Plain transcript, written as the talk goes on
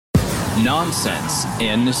Nonsense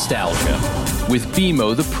and Nostalgia with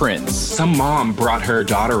BMO the Prince. Some mom brought her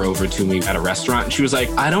daughter over to me at a restaurant, and she was like,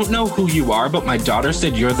 I don't know who you are, but my daughter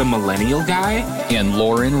said you're the millennial guy. And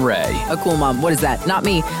Lauren Ray. A cool mom. What is that? Not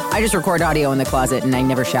me. I just record audio in the closet and I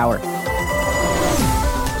never shower.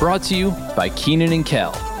 Brought to you by Keenan and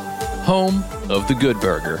Kel, home of the Good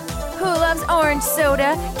Burger. Who loves orange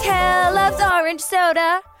soda? Kel loves orange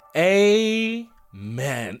soda.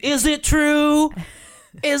 Amen. Is it true?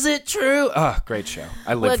 Is it true? Oh, great show.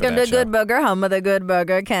 I live for Welcome that to show. Good Burger, home of the Good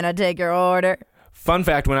Burger. Can I take your order? Fun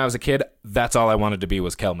fact, when I was a kid, that's all I wanted to be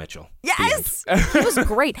was Kel Mitchell. Yes! He was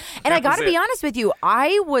great. And I got to be honest with you,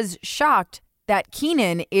 I was shocked that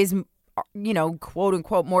Keenan is, you know, quote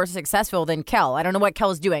unquote, more successful than Kel. I don't know what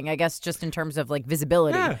Kel's doing, I guess just in terms of like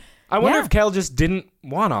visibility. Yeah. I wonder if Kel just didn't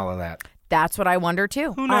want all of that. That's what I wonder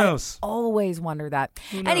too. Who knows? I always wonder that.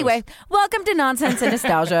 Anyway, welcome to Nonsense and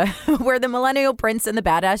Nostalgia, where the millennial prince and the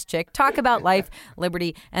badass chick talk about life,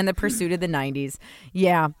 liberty, and the pursuit of the 90s.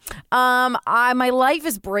 Yeah. My life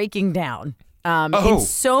is breaking down in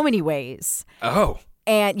so many ways. Oh.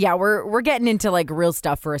 And yeah, we're getting into like real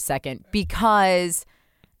stuff for a second because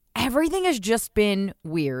everything has just been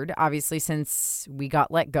weird, obviously, since we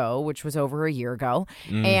got let go, which was over a year ago.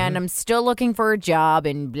 Mm-hmm. And I'm still looking for a job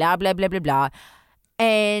and blah, blah, blah, blah, blah.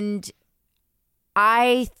 And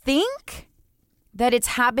I think that it's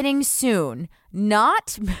happening soon.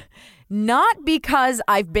 Not because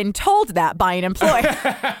I've been told that by an employer.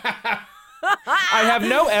 I have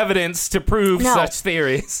no evidence to prove such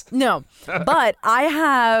theories. No, but I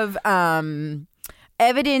have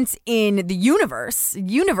evidence in the universe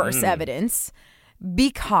evidence,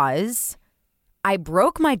 because I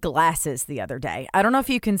broke my glasses the other day. I don't know if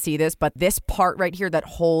you can see this, but this part right here that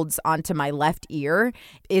holds onto my left ear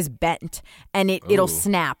is bent, and it'll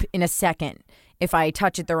snap in a second if I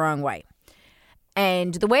touch it the wrong way.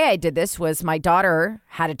 And the way I did this was my daughter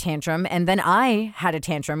had a tantrum, and then I had a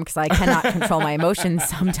tantrum because I cannot control my emotions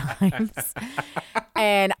sometimes.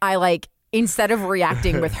 And I instead of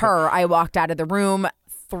reacting with her, I walked out of the room,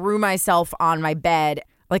 threw myself on my bed,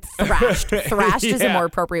 thrashed. Thrashed is a more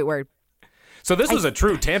appropriate word. So this was a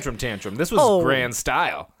true tantrum. This was grand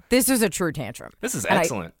style. This was a true tantrum. This is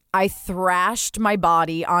excellent. I thrashed my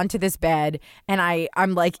body onto this bed, and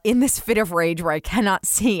I'm in this fit of rage where I cannot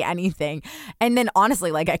see anything. And then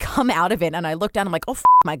honestly, I come out of it and I look down, I'm like,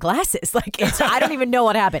 my glasses. I don't even know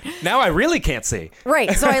what happened. Now I really can't see.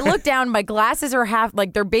 Right. So I look down, my glasses are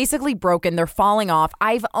they're basically broken. They're falling off.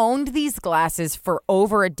 I've owned these glasses for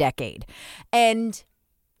over a decade. And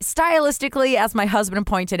stylistically, as my husband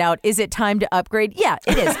pointed out, is it time to upgrade? Yeah,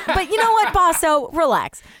 it is. But you know what, Basso?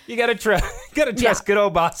 Relax. You gotta trust good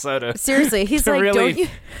old Basso seriously, he's to like, really don't you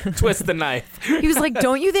twist the knife? He was like,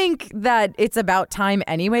 don't you think that it's about time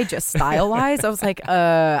anyway, just style-wise? I was like,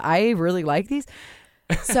 I really like these.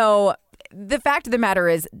 So the fact of the matter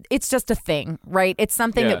is, it's just a thing, right? It's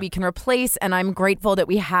something that we can replace, and I'm grateful that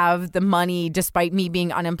we have the money, despite me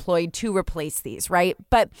being unemployed, to replace these, right?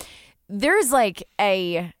 But there's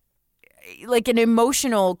an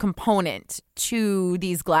emotional component to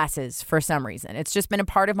these glasses for some reason. It's just been a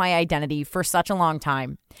part of my identity for such a long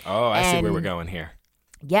time. Oh, I see where we're going here.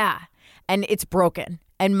 Yeah. And it's broken.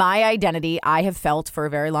 And my identity, I have felt for a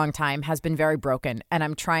very long time, has been very broken. And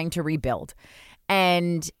I'm trying to rebuild.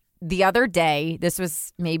 And the other day, this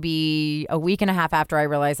was maybe a week and a half after I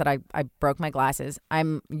realized that I broke my glasses,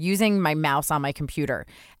 I'm using my mouse on my computer.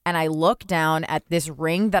 And I look down at this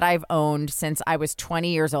ring that I've owned since I was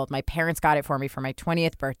 20 years old. My parents got it for me for my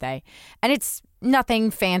 20th birthday. And it's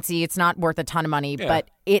nothing fancy. It's not worth a ton of money,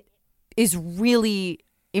 but it is really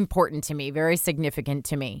important to me, very significant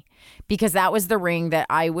to me, because that was the ring that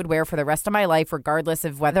I would wear for the rest of my life, regardless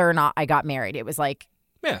of whether or not I got married. It was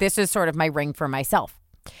this is sort of my ring for myself.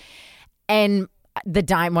 And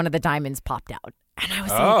one of the diamonds popped out. And I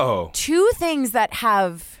was like, two things that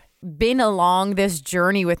have been along this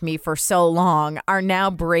journey with me for so long are now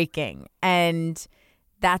breaking. And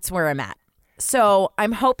that's where I'm at. So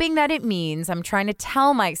I'm hoping that I'm trying to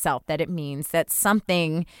tell myself that it means that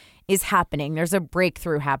something is happening. There's a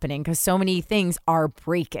breakthrough happening because so many things are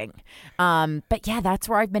breaking. But yeah, that's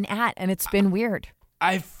where I've been at. And it's been weird.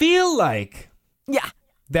 I feel like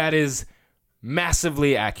that is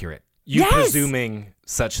massively accurate. You presuming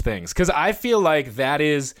such things, because I feel like that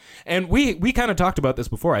is, and we kind of talked about this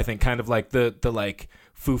before. I think kind of like the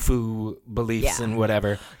foo-foo beliefs and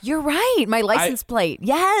whatever. You're right. My license plate.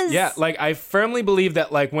 Yes. Yeah. I firmly believe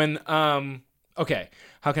that when okay,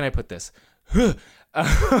 how can I put this?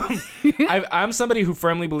 I'm somebody who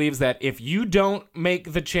firmly believes that if you don't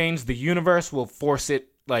make the change, the universe will force it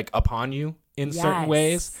upon you in certain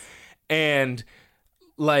ways, and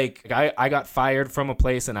like I got fired from a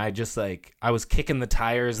place and I just like I was kicking the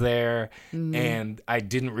tires there and I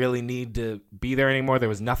didn't really need to be there anymore. There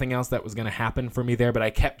was nothing else that was going to happen for me there, but I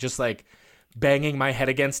kept just like banging my head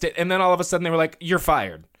against it. And then all of a sudden they were like, "You're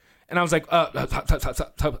fired." And I was like,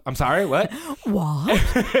 I'm sorry, what?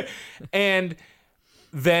 What? And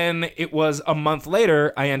then it was a month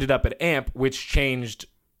later, I ended up at AMP, which changed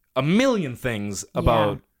a million things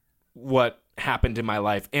about what happened in my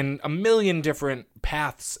life, and a million different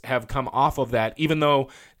paths have come off of that, even though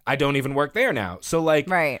I don't even work there now. So like,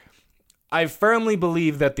 Right. I firmly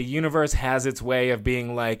believe that the universe has its way of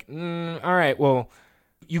being like, all right, well,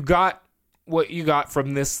 you got what you got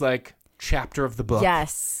from this like chapter of the book.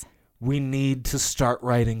 Yes. We need to start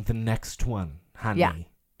writing the next one, honey. Yeah.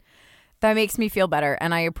 That makes me feel better,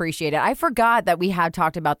 and I appreciate it. I forgot that we had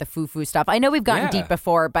talked about the foo-foo stuff. I know we've gotten deep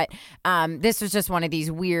before, but this was just one of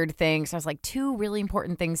these weird things. I was like, two really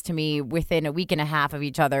important things to me within a week and a half of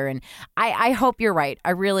each other, and I hope you're right.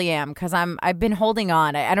 I really am, because I've been holding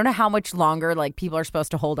on. I don't know how much longer like people are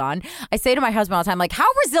supposed to hold on. I say to my husband all the time, like, how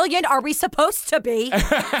resilient are we supposed to be?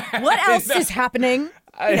 What else is happening?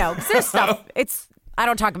 You know, 'cause there's stuff. I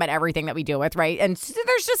don't talk about everything that we deal with, right? And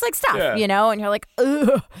there's just like stuff, you know, and you're like,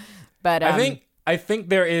 ugh. But I think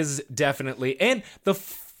there is definitely, and the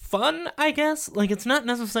fun, I guess, like it's not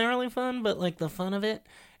necessarily fun, but like the fun of it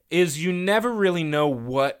is you never really know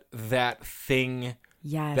what that thing,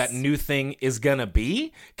 that new thing is gonna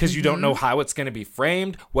be, because you don't know how it's gonna be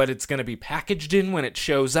framed, what it's gonna be packaged in when it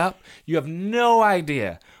shows up. You have no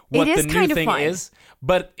idea what the new thing is,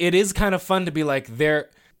 but it is kind of fun to be like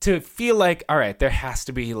to feel like, all right, there has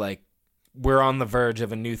to be like, we're on the verge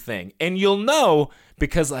of a new thing. And you'll know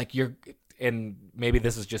because like and maybe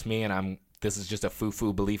this is just me and this is just a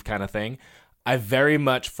foo-foo belief kind of thing. I very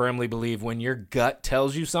much firmly believe when your gut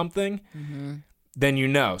tells you something, then you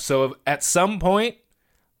know. So at some point,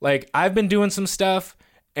 like I've been doing some stuff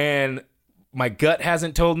and my gut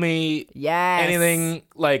hasn't told me anything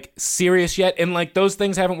like serious yet. And like those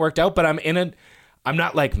things haven't worked out, but I'm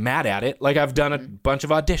not like mad at it. Like I've done a bunch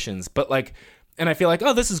of auditions, but like, and I feel like,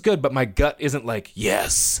 oh, this is good, but my gut isn't like,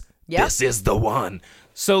 yes, this is the one.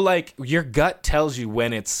 So like your gut tells you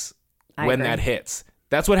when that hits.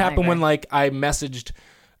 That's what happened when like I messaged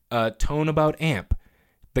Tone about AMP.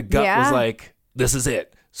 The gut was like, this is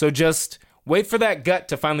it. So just wait for that gut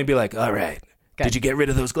to finally be like, all right, did you get rid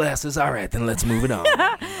of those glasses? All right, then let's move it on. All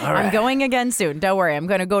right. I'm going again soon. Don't worry. I'm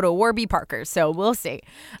going to go to Warby Parker, so we'll see.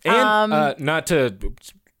 And not to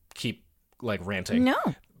keep like ranting. No.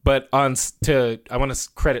 But I want to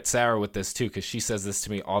credit Sarah with this too, because she says this to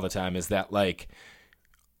me all the time, is that like,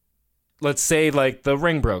 let's say like the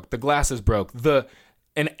ring broke, the glasses broke,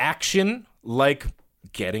 an action like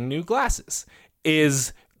getting new glasses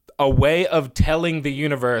is a way of telling the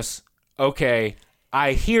universe, okay,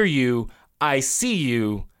 I hear you, I see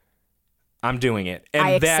you, I'm doing it. And I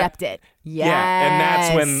accept it. Yes.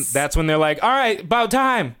 Yeah, and that's when they're like, all right, about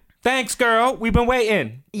time. Thanks, girl. We've been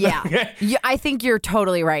waiting. Yeah. I think you're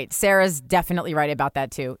totally right. Sarah's definitely right about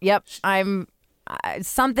that too. Yep.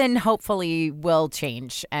 Something hopefully will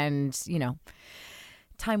change, and you know,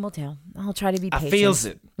 time will tell. I'll try to be patient. I feels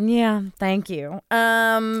it. Yeah, thank you.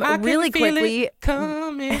 Really quickly.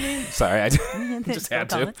 Coming in. Sorry, I just had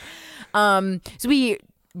to. So we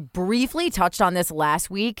briefly touched on this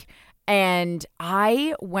last week, and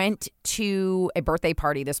I went to a birthday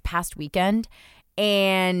party this past weekend,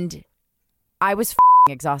 and I was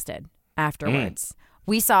exhausted afterwards.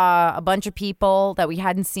 We saw a bunch of people that we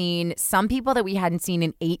hadn't seen, some people that we hadn't seen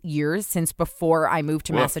in 8 years since before I moved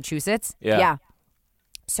to Massachusetts. Yeah.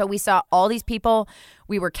 So we saw all these people.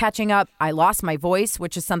 We were catching up. I lost my voice,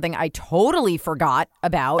 which is something I totally forgot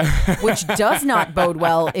about, which does not bode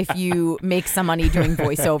well if you make some money doing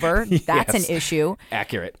voiceover. That's an issue.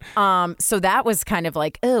 Accurate. So that was kind of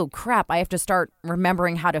like, oh, crap. I have to start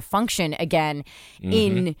remembering how to function again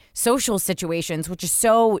in social situations, which is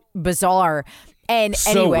so bizarre. And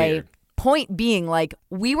anyway, weird. Point being, like,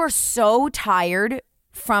 we were so tired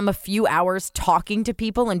from a few hours talking to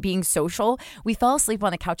people and being social, we fell asleep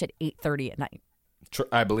on the couch at 8:30 at night.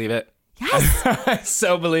 I believe it. Yes. I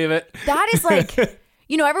so believe it. That is like,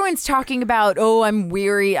 you know, everyone's talking about, oh, I'm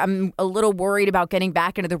weary. I'm a little worried about getting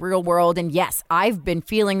back into the real world. And yes, I've been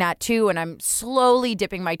feeling that too. And I'm slowly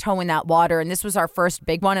dipping my toe in that water. And this was our first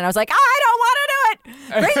big one. And I was like, I don't want to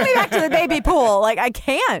do it. Bring me back to the baby pool. Like, I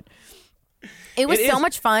can't. It was so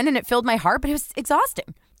much fun and it filled my heart, but it was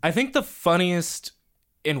exhausting. I think the funniest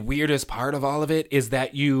and weirdest part of all of it is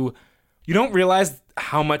that you don't realize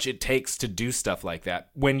how much it takes to do stuff like that.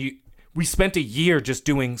 We spent a year just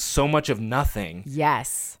doing so much of nothing.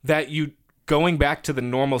 Yes. That you going back to the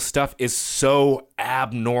normal stuff is so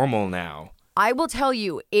abnormal now. I will tell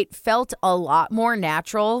you, it felt a lot more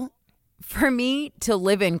natural for me to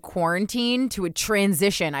live in quarantine, to a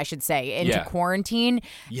transition, I should say, into quarantine,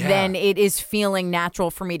 than it is feeling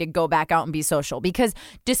natural for me to go back out and be social. Because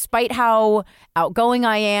despite how outgoing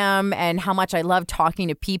I am and how much I love talking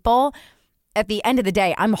to people, at the end of the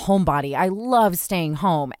day, I'm a homebody. I love staying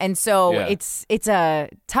home. And so it's a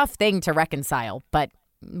tough thing to reconcile, but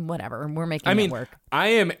whatever. We're making it work. I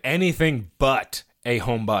am anything but a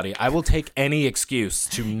homebody. I will take any excuse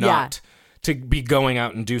to not to be going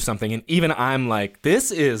out and do something. And even I'm like,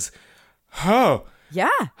 this is, I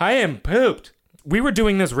am pooped. We were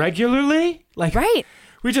doing this regularly. Like, right.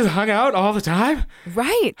 We just hung out all the time.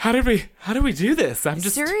 Right. How did we do this? I'm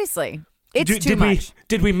just seriously. It's too much.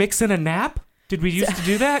 Did we mix in a nap? Did we used to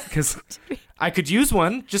do that? Because I could use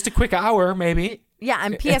one, just a quick hour, maybe. Yeah,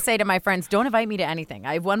 and PSA to my friends, don't invite me to anything.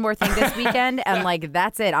 I have one more thing this weekend, and like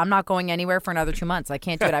that's it. I'm not going anywhere for another 2 months. I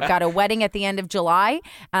can't do it. I've got a wedding at the end of July,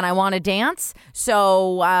 and I want to dance.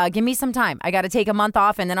 So give me some time. I got to take a month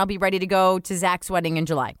off, and then I'll be ready to go to Zach's wedding in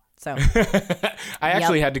July. So I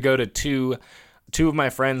actually had to go to two of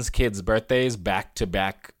my friends' kids' birthdays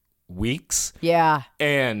back-to-back weeks. Yeah.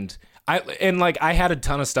 And I had a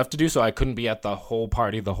ton of stuff to do, so I couldn't be at the whole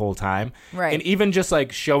party the whole time. Right. And even just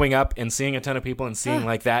like showing up and seeing a ton of people and seeing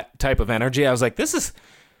like that type of energy, I was like, this is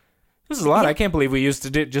a lot. I can't believe we used to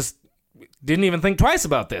didn't even think twice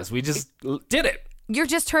about this. We just did it. You're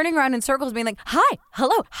just turning around in circles being like, hi,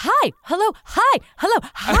 hello, hi, hello, hi, hello,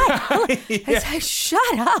 hi. Hello. It's like,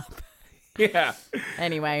 shut up. Yeah.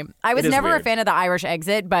 Anyway, I was never a fan of the Irish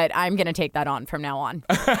exit, but I'm going to take that on from now on.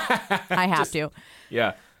 I have to.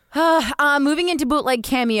 Yeah. Moving into bootleg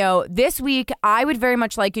cameo, this week, I would very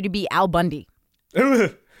much like you to be Al Bundy.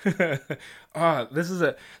 This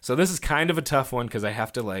is kind of a tough one because I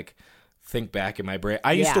have to like think back in my brain.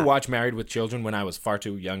 I used to watch Married with Children when I was far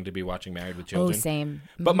too young to be watching Married with Children. Oh, same.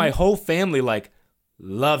 But my whole family like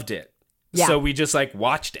loved it. Yeah. So we just like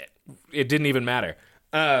watched it. It didn't even matter.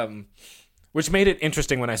 Which made it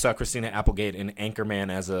interesting when I saw Christina Applegate in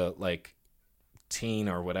Anchorman as a like teen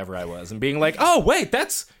or whatever I was, and being like, oh wait,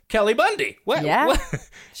 that's Kelly Bundy. What? Yeah. What?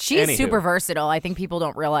 She's super versatile. I think people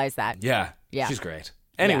don't realize that. Yeah. Yeah. She's great.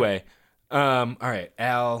 Anyway, all right,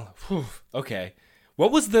 Al. Okay.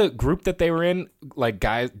 What was the group that they were in? Like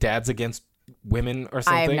dads against women or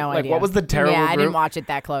something? I have no like, idea. What was the terrible group? I didn't watch it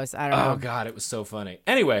that close. I don't know. Oh God, it was so funny.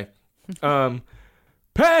 Anyway, Peg.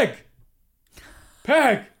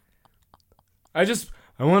 I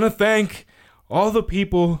want to thank all the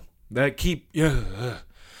people that keep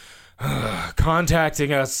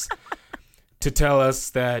contacting us to tell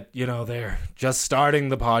us that, you know, they're just starting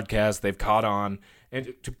the podcast. They've caught on.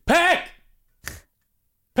 And to Peg!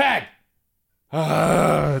 They've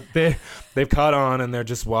caught on and they're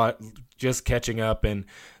just catching up and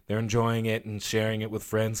they're enjoying it and sharing it with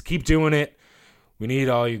friends. Keep doing it. We need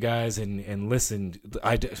all you guys and listen.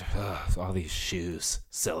 All these shoes,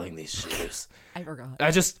 selling these shoes. I forgot.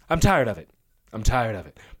 I'm tired of it.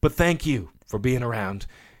 But thank you for being around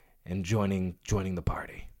and joining the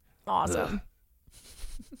party. Awesome.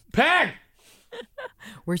 Peg!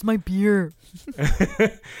 Where's my beer?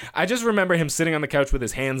 I just remember him sitting on the couch with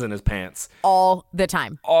his hands in his pants. All the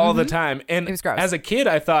time. The time. And it was gross. As a kid,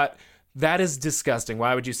 I thought, that is disgusting.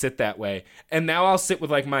 Why would you sit that way? And now I'll sit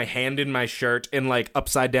with like my hand in my shirt and like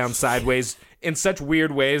upside down sideways in such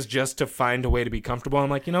weird ways just to find a way to be comfortable. I'm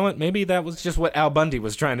like, you know what? Maybe that was just what Al Bundy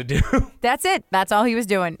was trying to do. That's it. That's all he was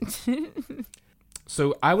doing.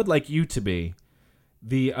 So I would like you to be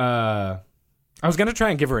the, I was going to try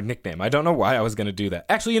and give her a nickname. I don't know why I was going to do that.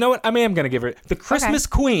 Actually, you know what? I am going to give her the Christmas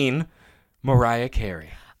Queen, Mariah Carey.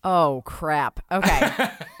 Oh, crap. Okay.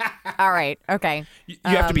 All right. Okay. You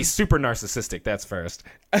have to be super narcissistic. That's first.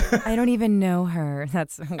 I don't even know her.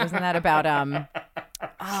 Wasn't that about,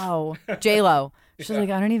 J-Lo. She's like,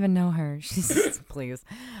 I don't even know her. She's, please.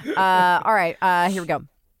 All right. Here we go.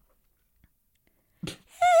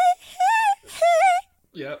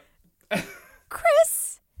 Yep.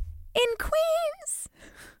 Chris in Queens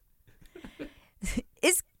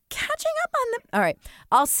is catching up on the... All right.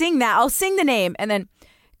 I'll sing that. I'll sing the name and then...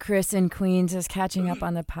 Chris in Queens is catching up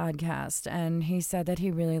on the podcast, and he said that he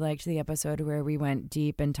really liked the episode where we went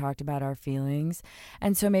deep and talked about our feelings,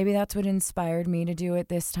 and so maybe that's what inspired me to do it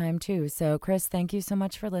this time too. So Chris, thank you so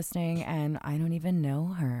much for listening, and I don't even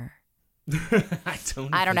know her.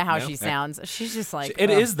 I don't know how she sounds. She's just like... It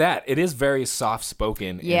is that. It is very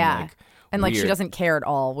soft-spoken. Yeah. And like weird. She doesn't care at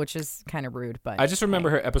all, which is kind of rude, but... I just remember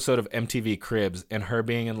her episode of MTV Cribs and her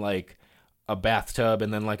being in like a bathtub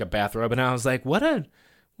and then like a bathrobe, and I was like, what an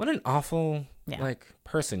awful like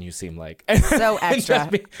person you seem like. So extra.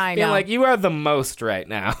 Just I being know. like, you are the most right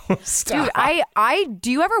now. Stop. Dude, I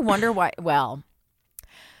do you ever wonder why? Well,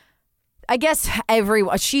 I guess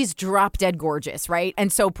she's drop dead gorgeous, right?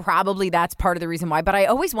 And so probably that's part of the reason why. But I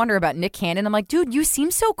always wonder about Nick Cannon. I'm like, dude, you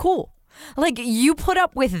seem so cool. Like, you put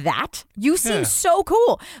up with that? You seem so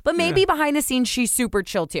cool. But maybe behind the scenes, she's super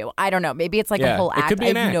chill too. I don't know. Maybe it's like a whole act. It could be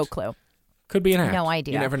an I have act. no clue. Could be an act. No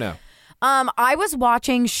idea. You never know. I was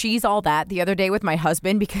watching She's All That the other day with my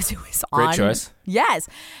husband because it was on. Great choice. Yes.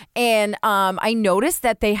 And I noticed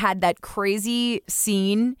that they had that crazy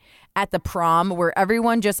scene at the prom where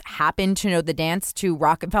everyone just happened to know the dance to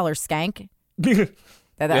Rockefeller Skank. Yeah.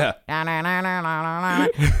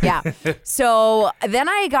 Yeah. So then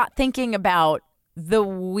I got thinking about the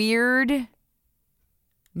weird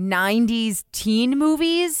 90s teen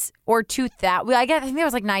movies or 2000. I think it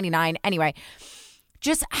was like 99. Anyway,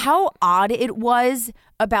 just how odd it was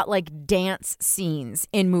about like dance scenes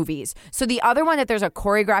in movies. So the other one that there's a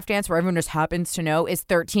choreographed dance where everyone just happens to know is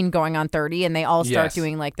 13 Going on 30 and they all start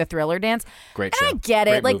doing like the Thriller dance. Great and show. I get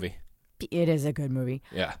it. Great Like, movie. it is a good movie.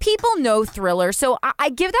 Yeah. People know Thriller, so I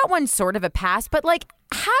give that one sort of a pass. But like,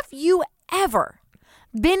 have you ever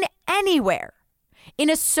been anywhere in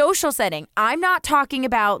a social setting? I'm not talking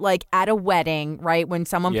about like at a wedding, right? When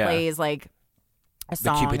someone plays like a The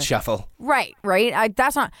song. Cupid Shuffle. Right.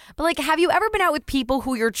 That's not. But like, have you ever been out with people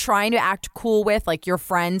who you're trying to act cool with, like your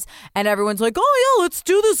friends, and everyone's like, "Oh yeah, let's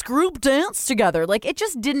do this group dance together." Like, it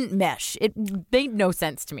just didn't mesh. It made no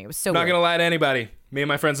sense to me. It was so Not weird. gonna lie to anybody. Me and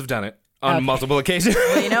my friends have done it on multiple occasions.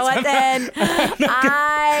 Well, you know what then?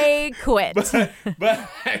 I quit. But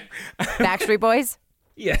Backstreet Boys?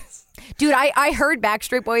 yes. Dude, I heard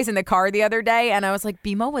Backstreet Boys in the car the other day, and I was like,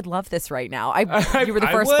 BMO would love this right now. You were the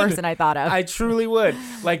first would. person I thought of. I truly would.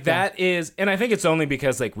 Like, that is, and I think it's only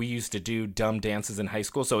because like we used to do dumb dances in high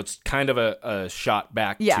school, so it's kind of a shot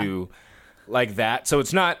back to like that. So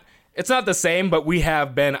it's not the same, but we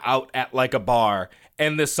have been out at like a bar,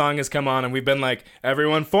 and this song has come on, and we've been like,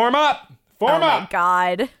 everyone form up. Form oh up. my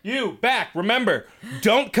God. You back. Remember,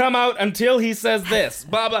 don't come out until he says this.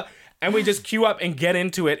 Blah blah. And we just queue up and get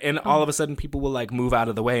into it, and all of a sudden people will like move out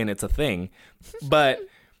of the way, and it's a thing. But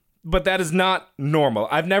that is not normal.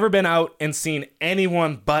 I've never been out and seen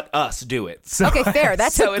anyone but us do it. So, Okay, fair.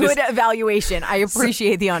 That's so a good evaluation. I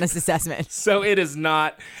appreciate the honest assessment. So it is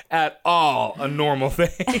not at all a normal thing.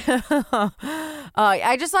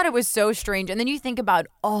 I just thought it was so strange. And then you think about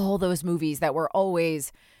all those movies that were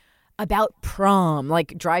always about prom,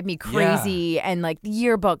 like Drive Me Crazy and like the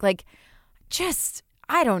Yearbook, like just...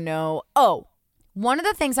 I don't know. Oh, one of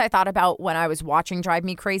the things I thought about when I was watching Drive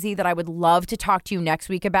Me Crazy that I would love to talk to you next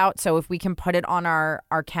week about, so if we can put it on our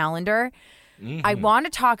calendar, I want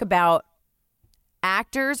to talk about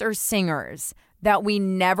actors or singers that we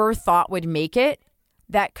never thought would make it,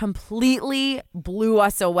 that completely blew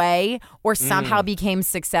us away or somehow became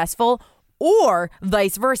successful, or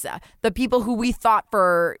vice versa. The people who we thought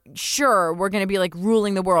for sure were going to be like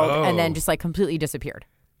ruling the world and then just like completely disappeared.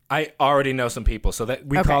 I already know some people, so that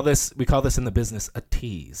we call this in the business a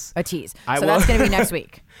tease. A tease. That's going to be next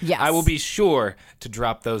week. Yes. I will be sure to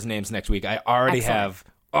drop those names next week. I already have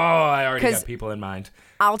people in mind.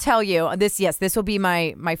 I'll tell you this. Yes, this will be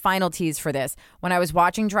my final tease for this. When I was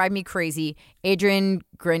watching Drive Me Crazy, Adrian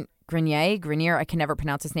Grenier, I can never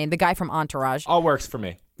pronounce his name. The guy from Entourage All works for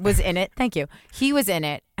me. was in it. Thank you. He was in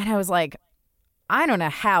it, and I was like, I don't know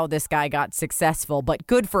how this guy got successful, but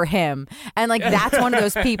good for him. And like, that's one of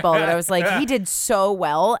those people that I was like, he did so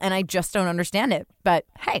well, and I just don't understand it. But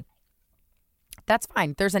hey, that's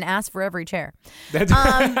fine. There's an ass for every chair.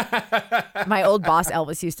 My old boss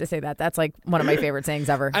Elvis used to say that. That's like one of my favorite sayings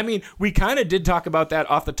ever. I mean, we kind of did talk about that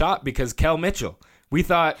off the top because Kel Mitchell. We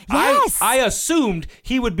thought, Yes! I assumed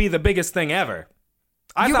he would be the biggest thing ever.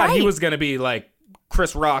 I thought he was going to be like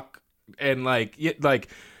Chris Rock and like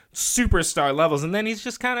superstar levels, and then he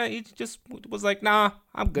just was like, nah,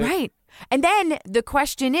 I'm good. Right. And then the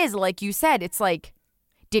question is, like you said, it's like,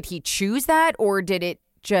 did he choose that or did it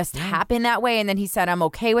just happen that way? And then he said, I'm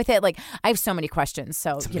okay with it. Like, I have so many questions.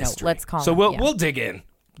 So, let's call So him. we'll dig in.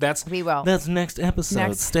 We will. That's next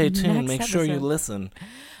episode. Stay tuned. Make sure you listen.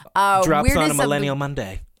 Drops on a Millennial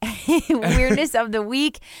Monday. Weirdness of the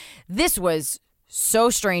week. This was so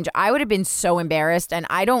strange. I would have been so embarrassed, and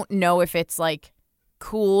I don't know if it's like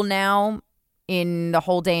cool now in the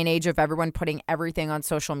whole day and age of everyone putting everything on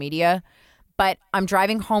social media, but I'm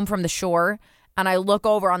driving home from the shore and I look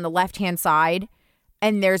over on the left-hand side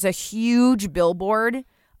and there's a huge billboard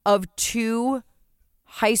of 2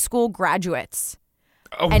 high school graduates.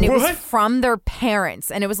 And it was from their parents,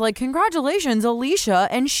 and it was like, congratulations, Alicia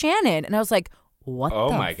and Shannon. And I was like, what Oh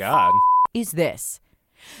the my God. is this?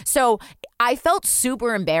 So I felt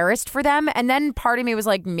super embarrassed for them. And then part of me was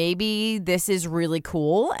like, maybe this is really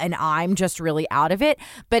cool and I'm just really out of it.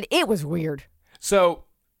 But it was weird. So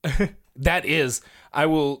I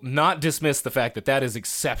will not dismiss the fact that that is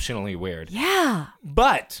exceptionally weird. Yeah.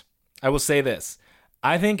 But I will say this.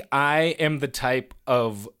 I think I am the type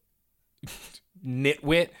of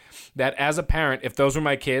nitwit that as a parent, if those were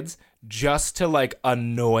my kids, just to like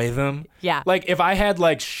annoy them. Yeah. Like if I had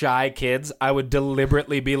like shy kids, I would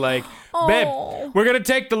deliberately be like, babe, we're going to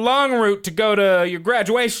take the long route to go to your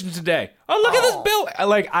graduation today. Oh, look at this bill.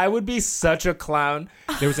 Like I would be such a clown.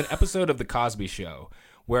 There was an episode of The Cosby Show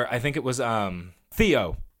where I think it was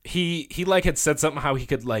Theo. He like had said something how he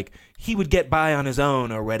could like he would get by on his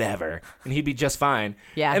own or whatever and he'd be just fine.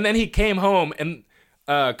 Yeah. And then he came home and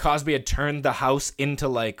Cosby had turned the house into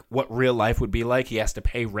like what real life would be like. He has to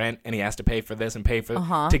pay rent and he has to pay for this and pay for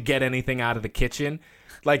to get anything out of the kitchen.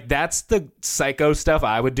 Like that's the psycho stuff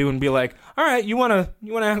I would do and be like, all right, you wanna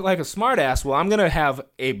act like a smart ass? Well, I'm gonna have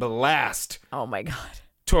a blast. Oh my God.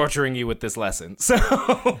 Torturing you with this lesson. So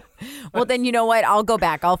well, then you know what? I'll go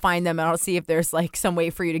back. I'll find them and I'll see if there's like some way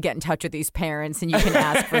for you to get in touch with these parents and you can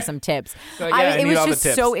ask for some tips. So, yeah, it was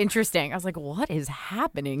just so interesting. I was like, what is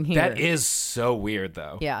happening here? That is so weird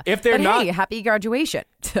though. Yeah. If they're hey, happy graduation.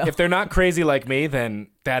 If they're not crazy like me, then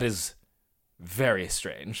that is very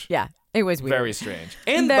strange. Yeah, it was weird. Very strange.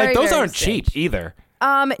 And Very, like those very aren't strange. cheap either.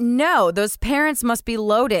 No, those parents must be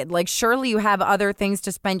loaded. Like, surely you have other things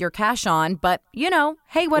to spend your cash on, but you know,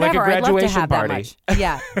 hey, whatever. Like a I'd love to graduation have party. that much.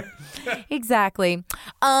 Yeah, exactly.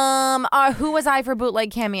 Who was I for bootleg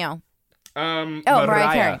cameo?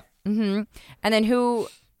 Mariah Carey. Mm-hmm. And then who?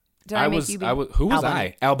 Did I make you be? Who was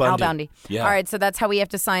I? Al Bundy. Al Bundy. Yeah. All right, so that's how we have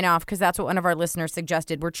to sign off because that's what one of our listeners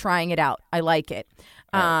suggested. We're trying it out. I like it.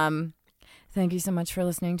 Thank you so much for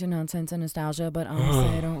listening to Nonsense and Nostalgia, but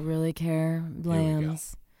honestly, I don't really care.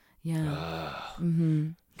 Lambs. Yeah.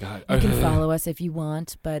 God. You can follow us if you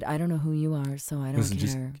want, but I don't know who you are, so I don't Listen, care.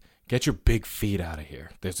 just get your big feet out of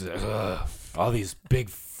here. There's all these big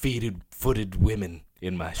footed women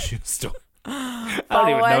in my shoe store. I don't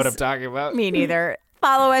even know what I'm talking about. Me neither.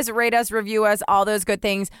 Follow us, rate us, review us, all those good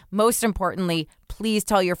things. Most importantly, please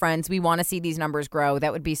tell your friends. We want to see these numbers grow.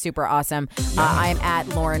 That would be super awesome. I am at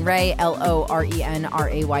Lauren Ray,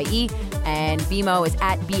 LORENRAYE, and BMO is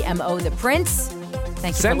at BMO the Prince.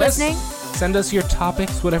 Thank you for listening. Send us your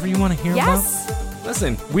topics, whatever you want to hear about.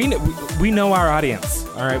 Listen, we know our audience.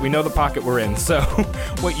 All right, we know the pocket we're in. So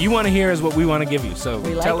what you want to hear is what we want to give you. So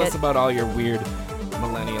tell us about all your weird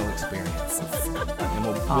millennial experiences, and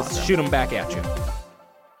we'll shoot them back at you.